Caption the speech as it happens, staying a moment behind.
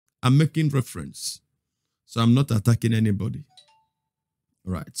I'm making reference. So I'm not attacking anybody.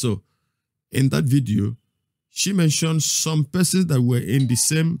 All right. So in that video, she mentioned some persons that were in the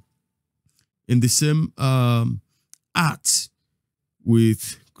same art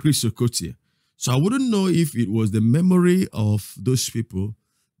with Kriss Okotie. So I wouldn't know if it was the memory of those people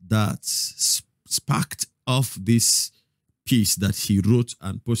that sparked off this piece that he wrote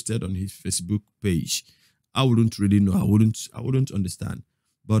and posted on his Facebook page. I wouldn't really know. I wouldn't understand.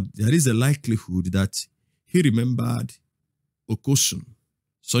 But there is a likelihood that he remembered Okosum,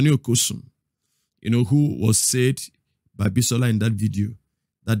 Sonny Okosum, who was said by Bisola in that video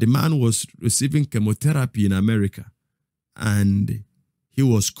that the man was receiving chemotherapy in America and he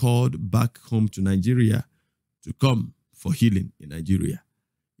was called back home to Nigeria to come for healing in Nigeria.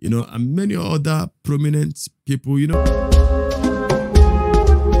 And many other prominent people,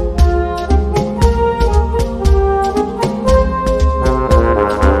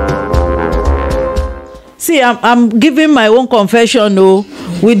 See, I'm giving my own confession.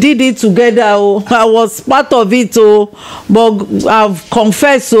 We did it together. I was part of it. But I've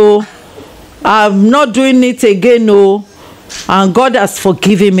confessed. I'm not doing it again. And God has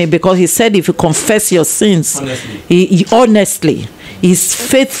forgiven me because He said, if you confess your sins, He honestly is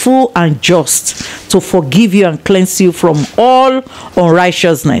faithful and just to forgive you and cleanse you from all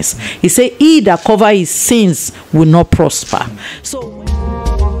unrighteousness. He said, he that cover his sins will not prosper. So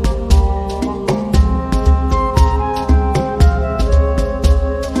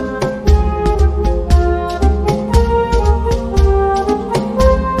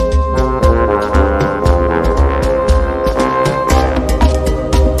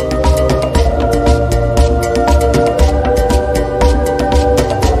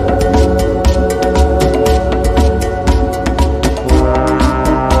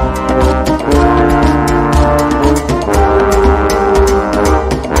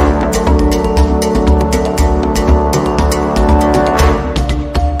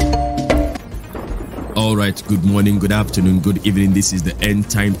good morning, good afternoon, good evening. This is the End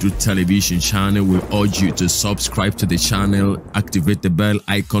Time Truth Television channel. We urge you to subscribe to the channel, activate the bell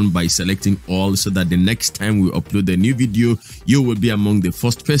icon by selecting all so that the next time we upload a new video, you will be among the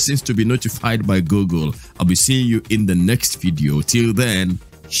first persons to be notified by Google. I'll be seeing you in the next video. Till then,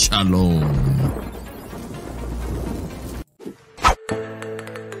 shalom.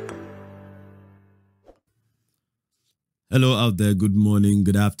 Hello out there. Good morning,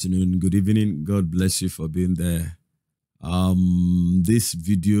 good afternoon, good evening. God bless you for being there. This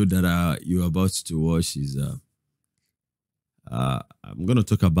video that you're about to watch is I'm going to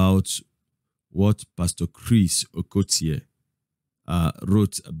talk about what Pastor Kriss Okotie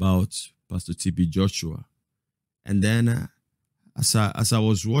wrote about Pastor T.B Joshua. And then as I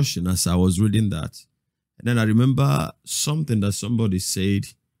was watching, as I was reading that, and then I remember something that somebody said.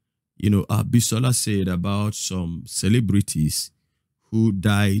 Bisola said about some celebrities who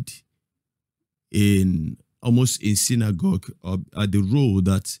died almost in synagogue, or the role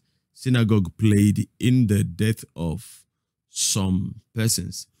that synagogue played in the death of some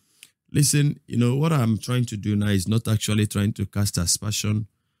persons. Listen, what I'm trying to do now is not actually trying to cast aspersion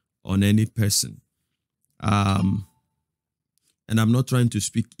on any person. And I'm not trying to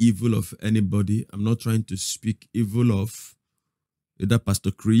speak evil of anybody. I'm not trying to speak evil of either Pastor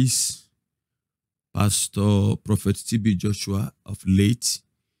Kriss, Pastor Prophet T.B Joshua of late,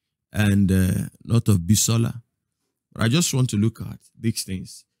 and not of Bisola. But I just want to look at these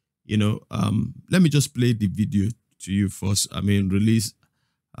things. Let me just play the video to you first. Release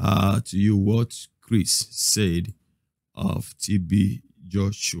to you what Kriss said of T.B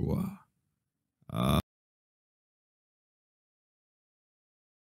Joshua.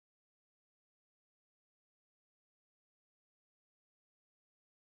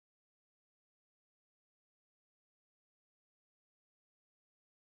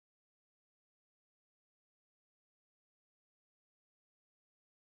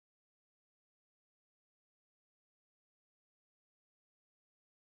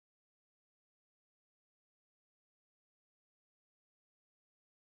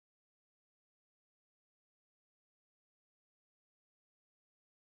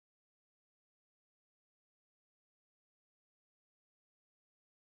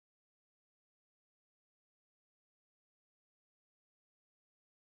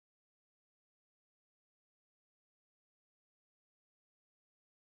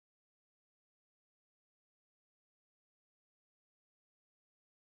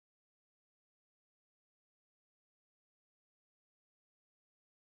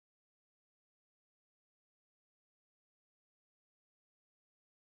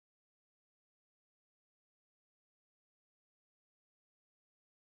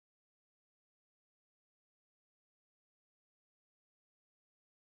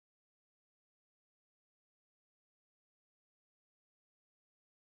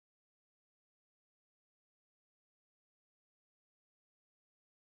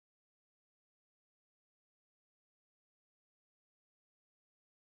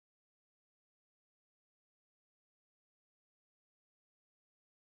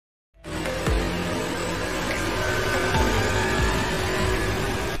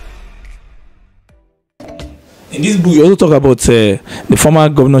 In this book, you also talk about the former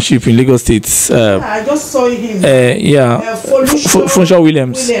governorship in Lagos State. I just saw him. Funshaw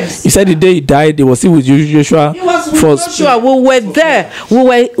Williams. He said the day he died, he was still with Joshua. He was with Joshua. We were there.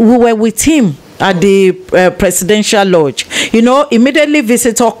 We were with him at the presidential lodge. You know, immediately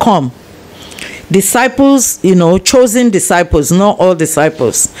visitor come. Disciples, you know, chosen disciples, not all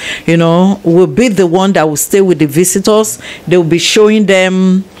disciples, you know, will be the one that will stay with the visitors. They will be showing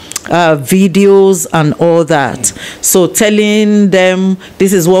them videos and all that. So telling them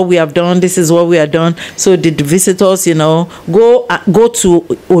this is what we have done, this is what we have done. So the visitors, you know, go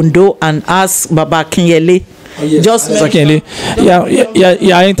to Ondo and ask Baba Akinyele. Oh, yes. Just I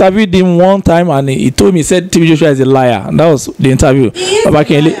interviewed him one time and he told me, he said T.B Joshua is a liar. And that was the interview.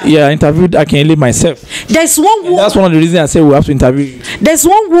 I interviewed Akinyele myself. There's one woman, that's one of the reasons I said we have to interview you. There's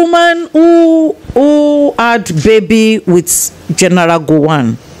one woman who had baby with General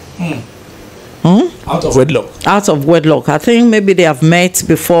Gowon. Out of wedlock. Out of wedlock. I think maybe they have met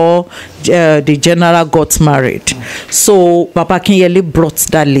before the general got married. So Baba Akinyele brought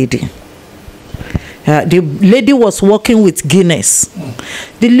that lady. The lady was working with Guinness.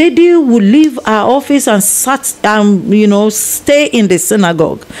 The lady would leave her office and stay in the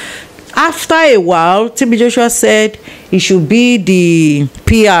synagogue. After a while, T.B Joshua said he should be the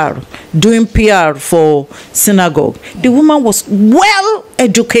PR, doing PR for synagogue. The woman was well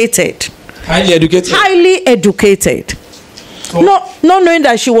educated. Highly educated? Highly educated. Oh. Not knowing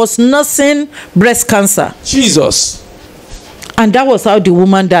that she was nursing breast cancer. Jesus. And that was how the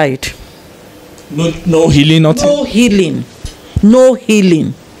woman died. No healing, nothing? No healing. No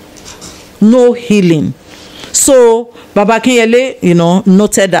healing. No healing. So Baba Akinyele, you know,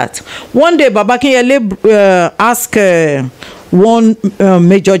 noted that. One day Baba Akinyele asked one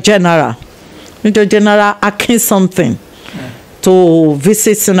Major General Akin something, to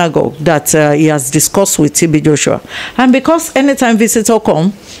visit synagogue that he has discussed with T.B Joshua. And because anytime visitor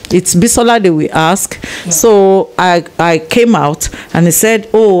come, it's Bisola they will ask. Yeah. So I came out and he said,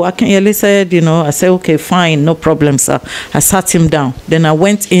 oh, Akinyele said, you know, I said, okay, fine, no problem, sir. I sat him down. Then I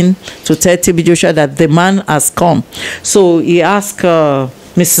went in to tell T.B Joshua that the man has come. So he asked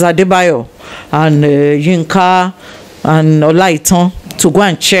Mrs. Adebayo and Yinka and Olaiton to go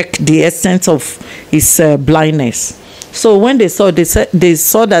and check the extent of his blindness. So when they saw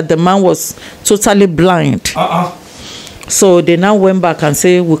that the man was totally blind. So they now went back and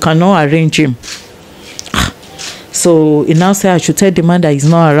say, we cannot arrange him. So he now said, I should tell the man that he's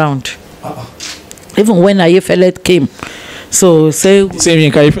not around. Even when Ayefele came. So say,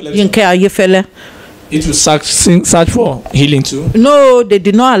 Yinka Ayefele. It will search for healing too? No, they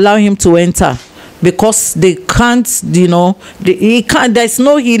did not allow him to enter. Because they can't, you know, he can't. There's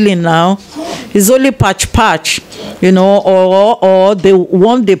no healing now. It's only patch, you know, or they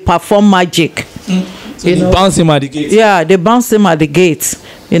want they perform magic. So you know, bounce him at the gate. Yeah, they bounce him at the gate.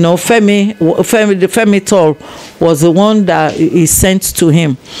 You know, Femi Tall was the one that he sent to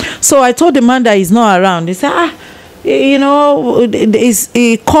him. So I told the man that he's not around. He said, you know,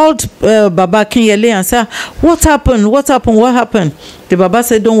 he called Baba Akinyele and said, what happened? The Baba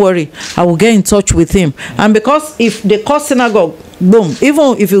said, don't worry, I will get in touch with him. And because if they call synagogue, boom,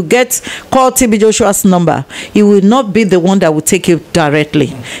 even if you call T.B Joshua's number, he will not be the one that will take it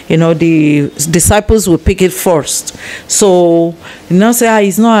directly. You know, the disciples will pick it first. So, you know, say,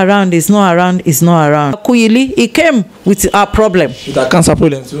 he's not around. Kuyili, he came with a problem. With a cancer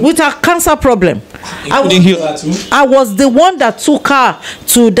problem too? With a cancer problem. I didn't heal that too? I was the one that took her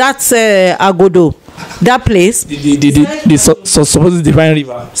to that Agodo. That place, the supposed divine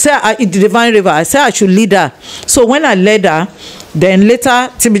river. Say the divine river. I said I should lead her. So when I led her, then later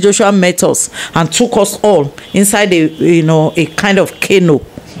T.B Joshua met us and took us all inside a kind of canoe,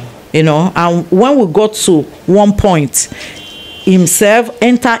 you know. And when we got to one point, himself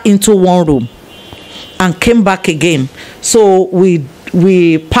entered into one room and came back again. So we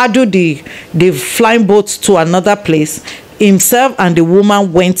paddled the flying boat to another place. Himself and the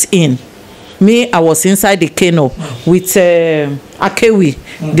woman went in. Me, I was inside the canoe with Akewi,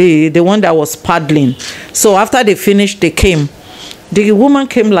 the one that was paddling. So after they finished, they came. The woman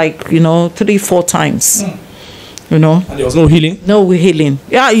came like, 3-4 times. You know. And there was no healing? No healing.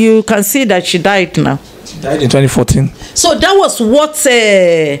 Yeah, you can see that she died now. She died in 2014. So that was what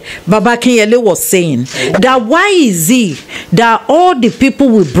Baba Akinyele was saying. That why is it that all the people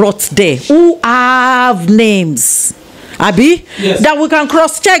we brought there who have names, Abi? Yes. That we can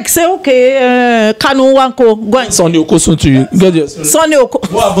cross-check. Say, okay, Kanu Wanko, go and... Sonny Okosun to you. Sonny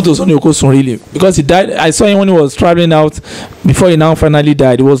Okosun. What happened to Sonny Okosun really? Because he died. I saw him when he was traveling out before he now finally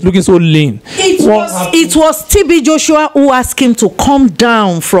died. He was looking so lean. It was T.B Joshua who asked him to come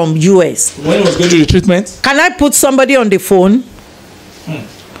down from US. When he was going to the treatment? Can I put somebody on the phone?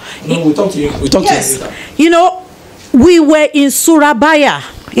 No, we'll talk to you. We'll talk to you later. You know, we were in Surabaya,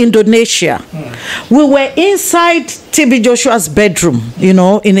 Indonesia. We were inside T.B Joshua's bedroom, you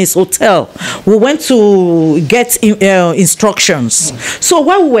know, in his hotel. We went to get instructions. So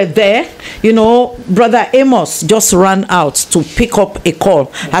while we were there, you know, Brother Amos just ran out to pick up a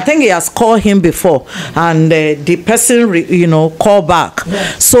call. I think he has called him before, and the person, you know, called back.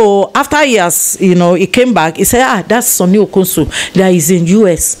 So after he has, you know, he came back, he said, that's Sonny Okosun that is in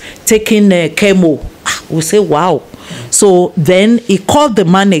US taking chemo. We say, wow. So then he called the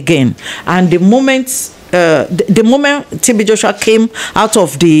man again, and the moment T.B Joshua came out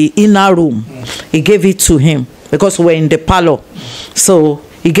of the inner room, he gave it to him because we're in the parlor. So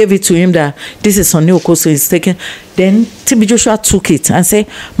he gave it to him that this is Sonny Okosun is taking. Then T.B Joshua took it and said,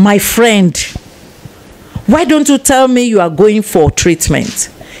 my friend, why don't you tell me you are going for treatment?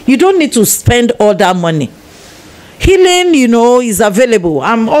 You don't need to spend all that money. Healing, you know, is available.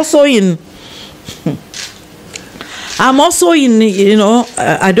 I'm also in, you know,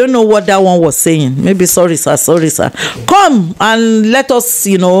 I don't know what that one was saying. Maybe sorry, sir. Come and let us,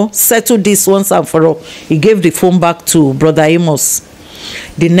 you know, settle this once and for all. He gave the phone back to Brother Amos.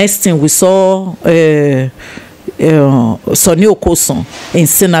 The next thing we saw, Sonny Okosun in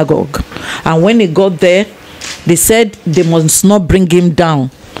synagogue. And when he got there, they said they must not bring him down.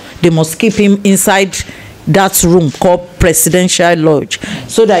 They must keep him inside that room called Presidential Lodge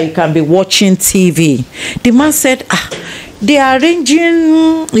so that he can be watching TV. The man said, they are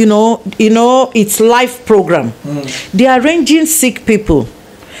arranging, you know, it's live program. They are arranging sick people.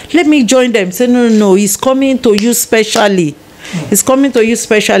 Let me join them. Say, no, he's coming to you specially. He's coming to you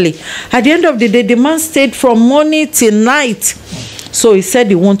specially. At the end of the day, the man stayed from morning till night. So he said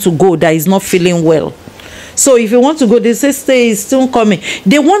he wants to go, that he's not feeling well. So if you want to go, they say stay, he's still coming.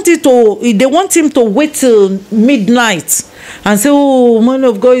 They want him to wait till midnight and say, oh, man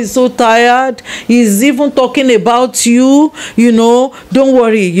of God is so tired. He's even talking about you, you know, don't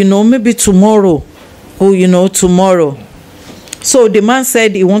worry, you know, maybe tomorrow. Oh, you know, tomorrow. So the man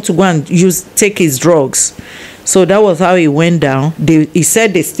said he wants to go and take his drugs. So that was how he went down. He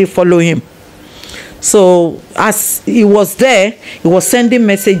said they still follow him. So as he was there, he was sending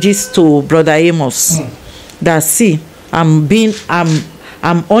messages to Brother Amos. That see, I'm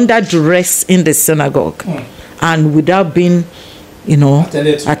under duress in the synagogue, and without being, you know,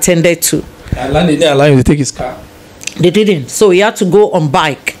 attended to. And they didn't allow him to take his car. They didn't. So he had to go on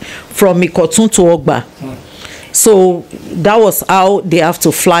bike from Ikotun to Ogba. So that was how they have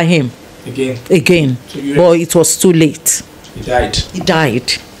to fly him again. But it was too late. He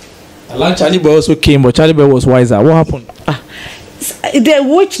died. And Charlie Boy also came, but Charlie Boy was wiser. What happened?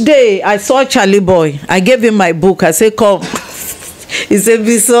 Which day I saw Charlie Boy, I gave him my book. I said, come. He said,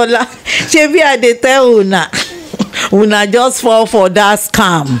 Bisola, Chebi, I dey tell una just fall for that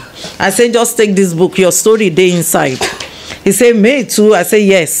scam. I said, just take this book, your story dey inside. He said, me too. I said,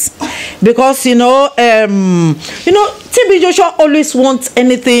 yes. Because, you know, T.B Joshua always wants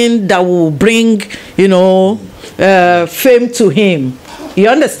anything that will bring, you know, fame to him. You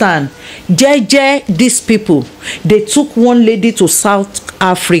understand? JJ, these people, they took one lady to South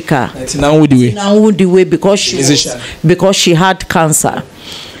Africa. Because she had cancer.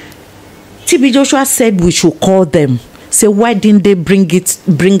 T.B Joshua said we should call them. Say, why didn't they bring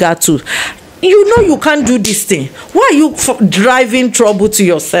her to? You know you can't do this thing. Why are you driving trouble to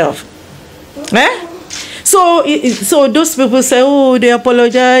yourself? Eh? So those people say, oh, they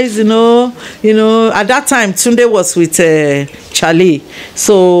apologize, you know. At that time, Tunde was with Charlie.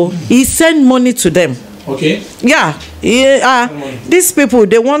 So he sent money to them. Okay. Yeah. These people,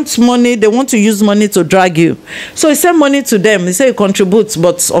 they want money. They want to use money to drag you. So he sent money to them. He said he contributes,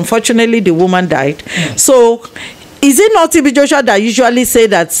 but unfortunately, the woman died. So is it not T.B Joshua that usually say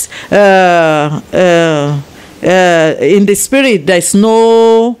that in the spirit there's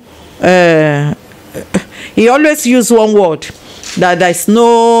no... he always use one word, that there's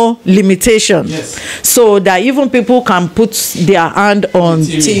no limitation. Yes. So that even people can put their hand on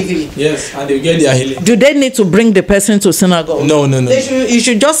TV. Yes, and they get their healing. Do they need to bring the person to synagogue? No. You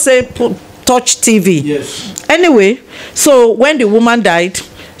should just say touch TV. Yes. Anyway, so when the woman died,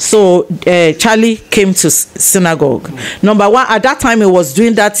 so Charlie came to synagogue. Number one, at that time he was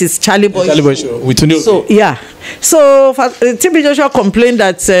doing that is Charlie Boy show with So yeah. So T.B Joshua complained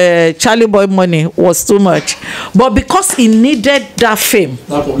that Charlie Boy money was too much, but because he needed that fame,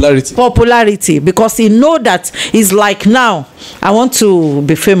 that popularity, because he know that it's like, now I want to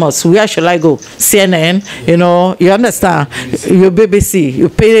be famous. Where should I go? CNN, you know, you understand? Your BBC, you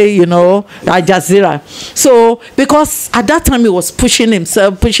pay, you know, Al Jazeera. So because at that time he was pushing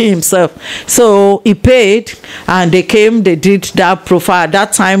himself. So he paid, and they came, they did that profile. At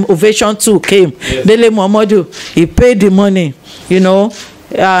that time, Ovation 2 came. Yes. Dele Momodu, he paid the money, you know,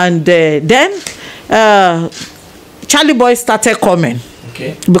 and then Charlie Boy started coming.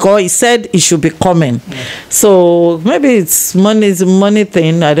 Okay. Because he said he should be coming. Yeah. So maybe it's money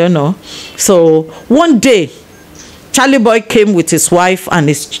thing, I don't know. So one day, Charlie Boy came with his wife and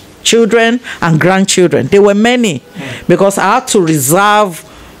his children and grandchildren. There were many, because I had to reserve,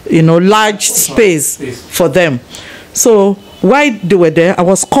 you know, large space for them. So while they were there, I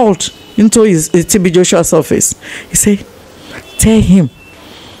was called into his T.B Joshua's office. He said, tell him,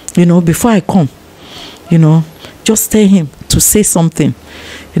 you know, before I come, you know, just tell him to say something,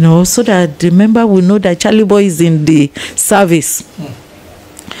 you know, so that the member will know that Charlie Boy is in the service.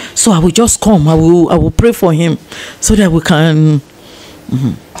 So I will just come. I will pray for him so that we can.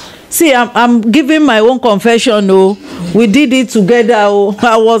 See, I'm giving my own confession. Oh, we did it together. Oh,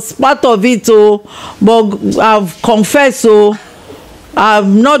 I was part of it. Oh, but I've confessed. Oh,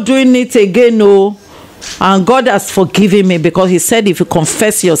 I'm not doing it again. Oh, and God has forgiven me, because He said, if you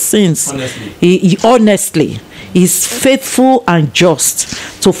confess your sins, He honestly is faithful and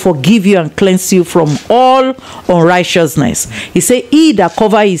just to forgive you and cleanse you from all unrighteousness. He said, he that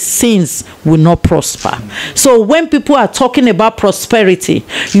cover his sins will not prosper. So when people are talking about prosperity,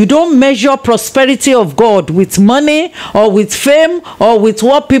 you don't measure prosperity of God with money or with fame or with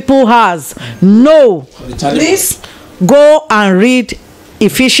what people has. No. Please go and read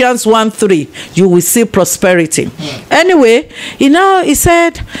Ephesians 1:3. You will see prosperity. Anyway, he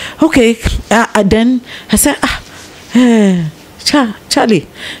said, okay. Then I said, Charlie,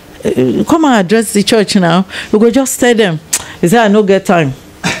 come and address the church now. We go just tell them. He said, I no get time.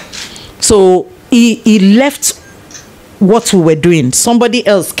 So he left what we were doing. Somebody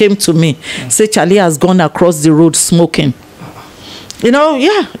else came to me, say Charlie has gone across the road smoking. You know,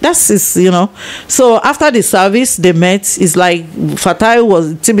 yeah, that's his, you know. So after the service, they met. It's like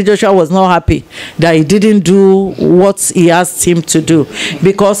T.B Joshua was not happy that he didn't do what he asked him to do,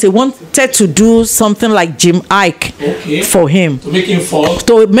 because he wanted to do something like Jim Ike for him. To make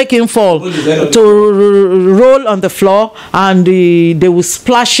him fall. To roll on the floor, and they will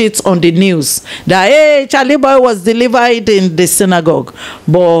splash it on the news that, hey, Charlie Boy was delivered in the synagogue.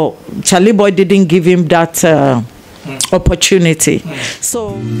 But Charlie Boy didn't give him that opportunity. So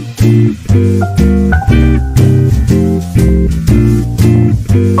what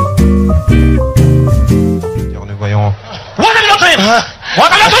are you doing?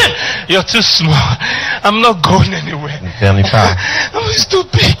 What are you doing? You're too small. I'm not going anywhere. He's too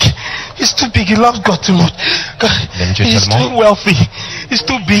big. He's too big. He loves God too much. He's too wealthy. He's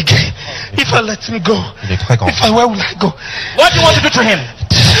too big. If I let him go, where will I go? What do you want to do to him?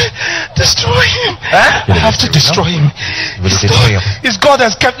 Destroy him. I have to destroy him. His God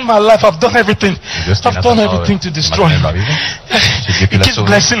has kept my life. I've done everything. I've done everything to destroy him. He keeps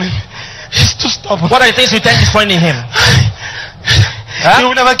blessing him. He's too stubborn. What are the things you think is finding him? He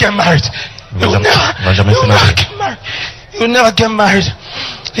will never get married. He will never get married. He will never get married.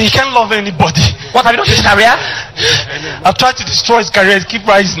 He can't love anybody. What have you done to his career? I've tried to destroy his career. He keeps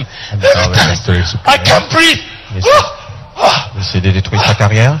rising. I can't breathe. Essayer de détruire sa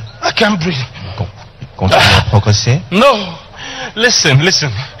carrière. I can't breathe. Continue à progresser. No. Listen.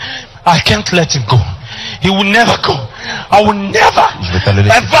 I can't let him go. He will never go. I will never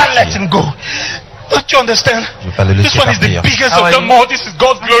ever let him go. Don't you understand? This one is the biggest of them all. This is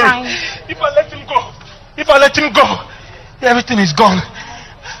God's glory. If I let him go, everything is gone.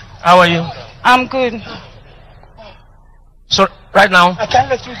 How are you? I'm good. So right now, I can't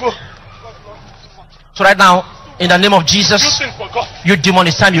let him go. So right now, in the name of Jesus, you demon,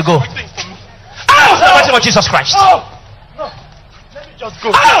 it's time you go. In the name of Jesus Christ. No. Let me just go.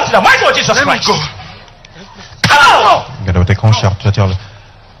 In the name of Jesus Christ. Go. Regarde votre écran, cher utilisateur de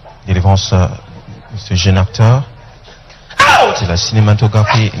délivrance, ce jeune acteur. C'est la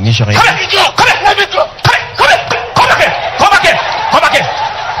cinématographie nigérienne. Come again.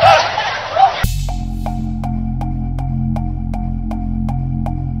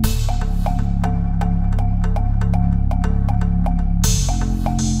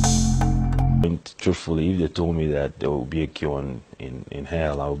 Truthfully, if they told me that there will be a cure in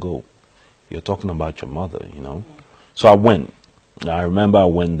hell, I'll go. You're talking about your mother, you know. So I went. I remember I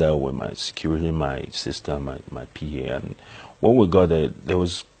went there with my security, my sister, my PA, and when we got there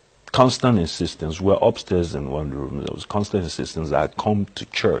was constant insistence. We were upstairs in one room. There was constant insistence that I'd come to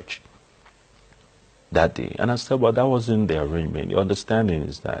church that day. And I said, well, that wasn't the arrangement. The understanding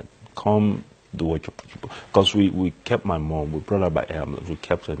is that come do what you're supposed to do. Because we kept my mom, we brought her by ambulance, we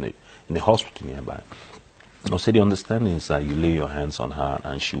kept her in the hospital nearby. I said, the understanding is that you lay your hands on her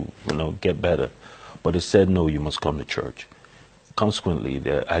and she'll, get better. But they said, no, you must come to church. Consequently,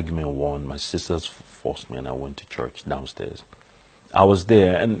 the argument won. My sisters forced me and I went to church downstairs. I was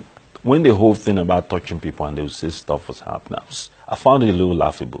there, and when the whole thing about touching people and they would say stuff was happening, I found it a little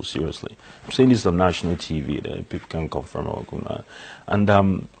laughable, seriously. I'm saying this on national TV, that people can confirm or not. And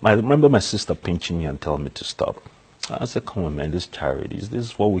I remember my sister pinching me and telling me to stop. I said, come on, man, this charity, this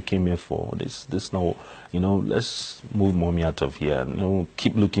is what we came here for. This no, let's move mommy out of here and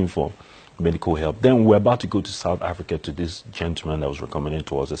keep looking for medical help. Then we're about to go to South Africa to this gentleman that was recommended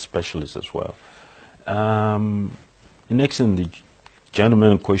to us, a specialist as well. The next thing, the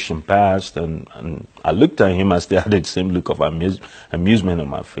gentleman question passed, and I looked at him. I still had the same look of amusement on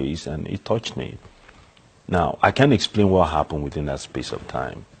my face, and it touched me. Now, I can't explain what happened within that space of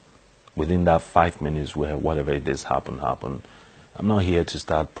time. Within that 5 minutes where whatever it is happened. I'm not here to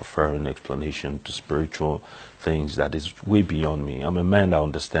start preferring explanation to spiritual things that is way beyond me. I'm a man that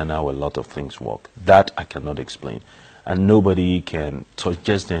understands how a lot of things work. That I cannot explain. And nobody can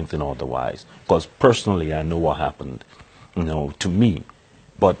suggest anything otherwise. Because personally, I know what happened, to me.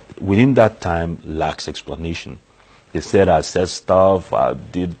 But within that time, lacks explanation. They said I said stuff, I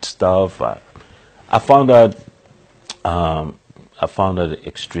did stuff. I found that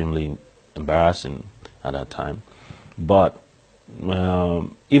extremely embarrassing at that time. But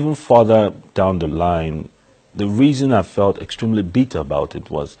even further down the line, the reason I felt extremely bitter about it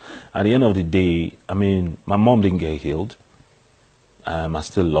was, at the end of the day, my mom didn't get healed. I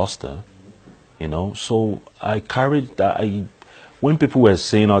still lost her, So I carried that. When people were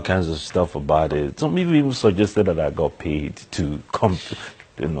saying all kinds of stuff about it, some people even suggested that I got paid to come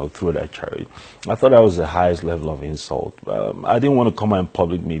through that charity. I thought that was the highest level of insult. I didn't want to come out in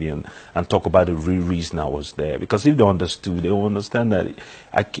public media and talk about the real reason I was there, because if they understood, they will understand that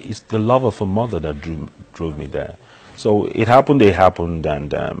it's the love of a mother that drove me there. So it happened,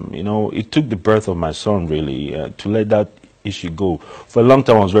 and it took the birth of my son really to let that issue go. For a long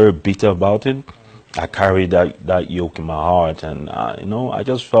time, I was very bitter about it. I carried that yoke in my heart, and I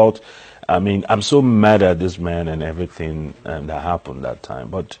just felt. I'm so mad at this man and everything that happened that time.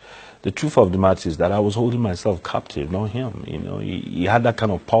 But the truth of the matter is that I was holding myself captive, not him. He had that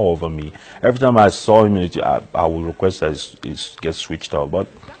kind of power over me. Every time I saw him, I would request that it gets switched off. But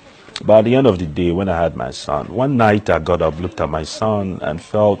at the end of the day, when I had my son, one night I got up, looked at my son, and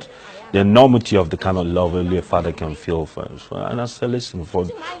felt the enormity of the kind of love only a father can feel for him. And I said, listen, for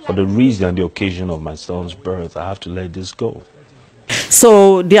the reason and the occasion of my son's birth, I have to let this go.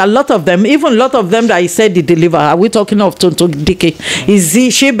 So there are a lot of them, even a lot of them that he said he deliver. Are we talking of Tonto Dike? Is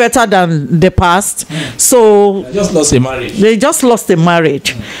she better than the past? So they just lost a marriage. They just lost a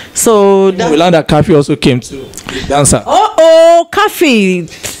marriage. So we learned that Kafi also came to dancer. Kafi,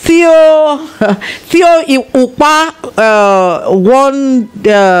 Theo Iupa, one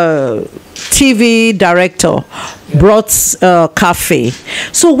TV director brought Kafi.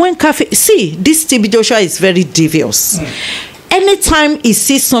 So when Kafi, see, this T.B Joshua is very devious. Anytime he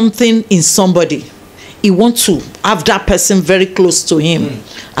sees something in somebody, he wants to have that person very close to him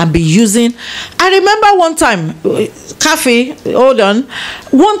and be using. I remember one time, Kafi, hold on.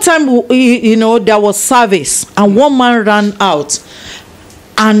 One time, there was service and one man ran out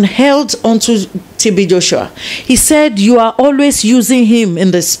and held onto T.B Joshua. He said, you are always using him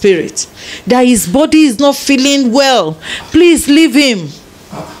in the spirit, that his body is not feeling well. Please leave him.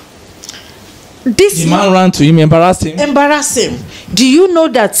 This the man ran to him, embarrassed him. Do you know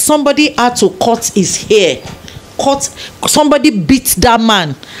that somebody had to cut his hair? Somebody beat that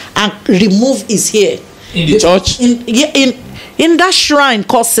man and remove his hair. In the church? In that shrine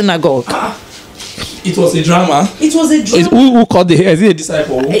called synagogue. It was a drama. It was a drama. Who cut the hair? Is it a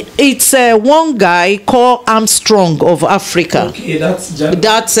disciple? It's one guy called Armstrong of Africa. Okay,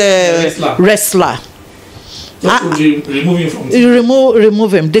 that's wrestler. Remove him from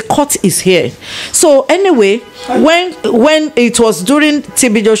remove him. They cut his hair. So anyway, when it was during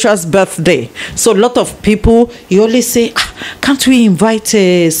T.B Joshua's birthday, so a lot of people, you always say, can't we invite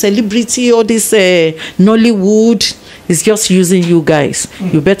a celebrity or this Nollywood? It's just using you guys.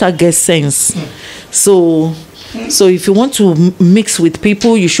 You better get sense. So if you want to mix with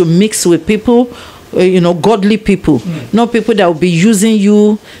people, you should mix with people godly people, not people that will be using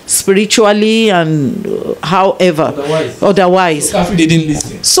you spiritually and however. Otherwise. So Kafi didn't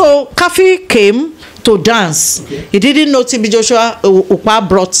listen. So Kafi came to dance. Okay. He didn't know T.B Joshua Upa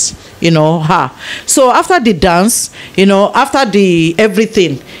brought, her. So after the dance, after the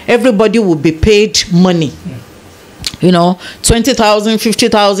everything, everybody would be paid money. 20,000,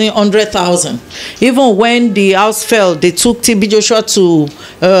 50,000, 100,000. Even when the house fell, they took T.B Joshua to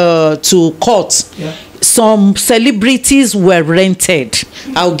court. Yeah. Some celebrities were rented.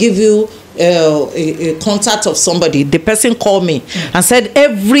 I'll give you a contact of somebody. The person called me and said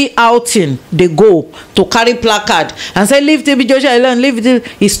every outing they go to carry placard and say leave T.B Joshua alone, leave it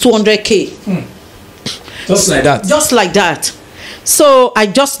is 200K. Just like that. Just like that. So I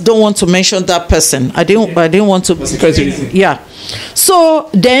just don't want to mention that person. I didn't want to. Yeah. So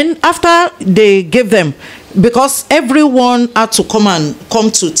then after they gave them, because everyone had to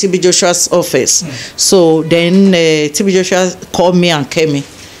come to T.B Joshua's office. So then T.B Joshua called me and came me.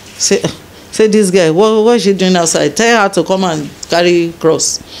 Say this guy, what is she doing outside? Tell her to come and carry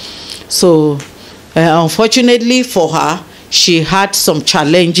cross. So unfortunately for her, she had some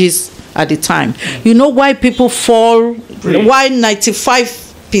challenges at the time. You know why people fall, why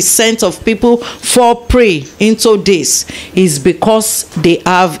 95% of people fall prey into this is because they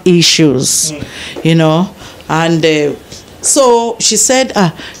have issues, and so she said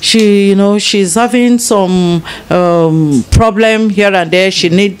she's having some problem here and there. She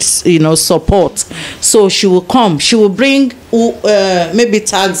needs support, so she will come. She will bring maybe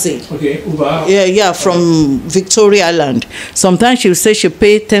taxi. Okay, Uber. Yeah, from Victoria Island. Sometimes she will say she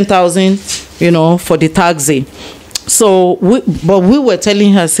pay 10,000 for the taxi. So we were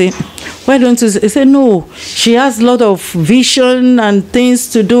telling her, say, why don't you say no? She has a lot of vision and things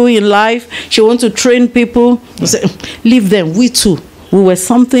to do in life. She wants to train people. Say, leave them. We too. We were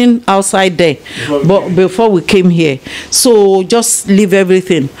something outside there, before we came here. So just leave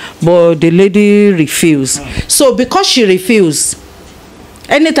everything. But the lady refused. So because she refused,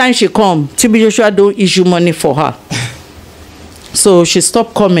 anytime she come, T.B Joshua don't issue money for her. So she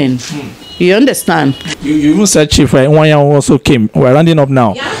stopped coming. You understand? You even said Chief, right? One year also came. We're rounding up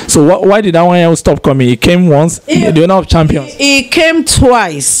now. Yeah. So why did that 1 year stop coming? He came once. They don't have champions. He came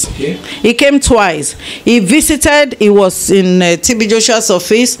twice. Okay. He came twice. He visited. He was in T.B Joshua's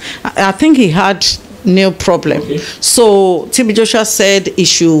office. I think he had no problem. Okay. So T.B Joshua said he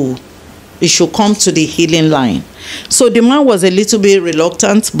should come to the healing line. So the man was a little bit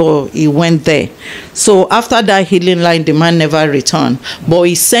reluctant, but he went there. So after that healing line, the man never returned. But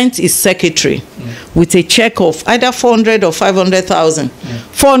he sent his secretary with a check of either 400 or 500,000.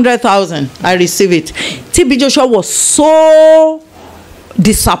 400,000, I received it. T.B Joshua was so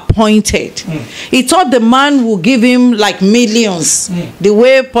disappointed. He thought the man would give him like millions, the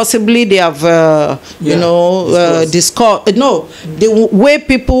way possibly they have discussed. No, the way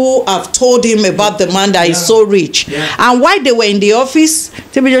people have told him about the man that is so rich. And while they were in the office,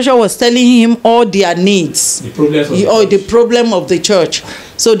 T.B Joshua was telling him all their needs, the problem of the church.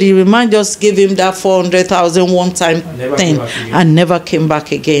 So the man just gave him that 400,000 one-time thing and never came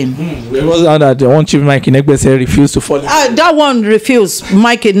back again. It was that the one Chief Mike Inegbese refused to follow. That one refused,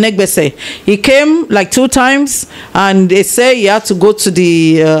 Mike Inegbese. He came like 2 times, and they say he had to go to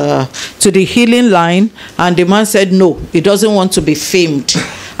the healing line, and the man said no, he doesn't want to be famed.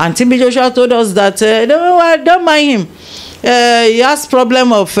 And T.B Joshua told us that don't mind him. He has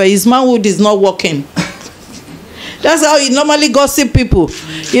problem of his manhood is not working. That's how he normally gossip people.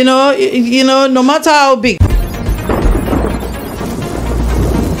 No matter how big.